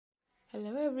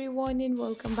Hello everyone and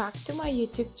welcome back to my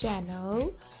YouTube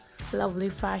channel Lovely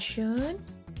Fashion.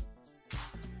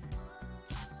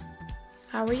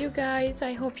 How are you guys?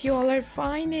 I hope you all are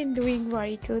fine and doing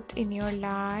very good in your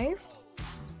life.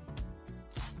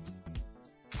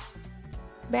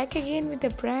 Back again with a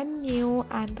brand new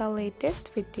and the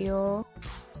latest video.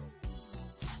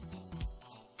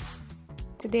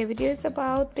 Today's video is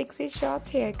about pixie short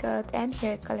haircut and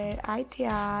hair color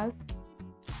ideas.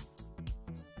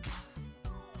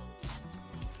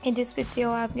 In this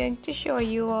video, I'm going to show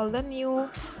you all the new,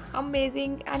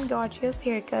 amazing and gorgeous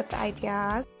haircut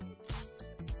ideas.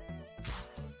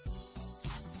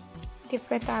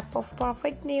 Different type of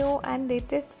perfect new and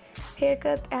latest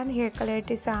haircut and hair color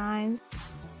designs.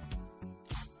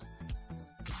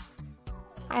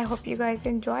 I hope you guys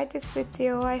enjoyed this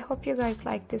video. I hope you guys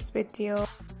like this video.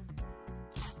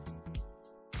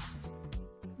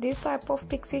 This type of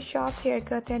pixie short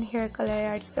haircut and hair color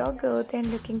are so good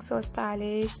and looking so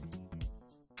stylish.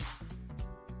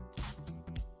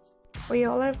 We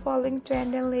all are following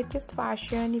trend and latest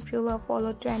fashion. If you love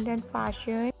follow trend and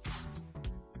fashion,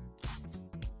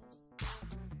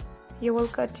 you will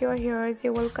cut your hairs,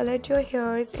 you will color your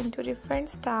hairs into different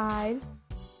style.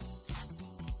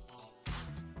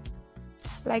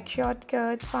 Like short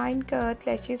cut, fine cut,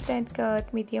 lashes length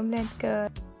cut, medium length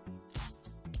cut.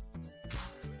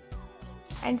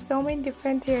 And so many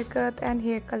different haircut and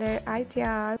hair color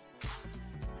ideas.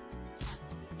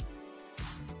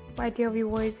 My dear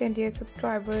viewers and dear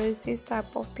subscribers, this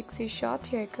type of pixie short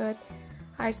haircut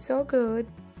are so good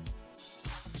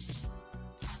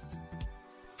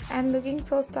and looking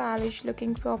so stylish,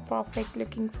 looking so perfect,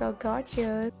 looking so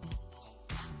gorgeous.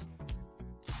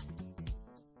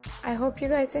 I hope you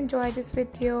guys enjoyed this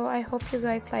video. I hope you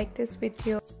guys like this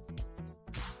video.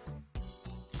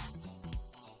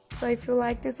 So if you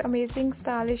like this amazing,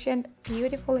 stylish and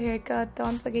beautiful haircut,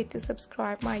 don't forget to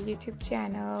subscribe my YouTube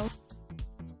channel.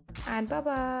 And bye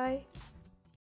bye.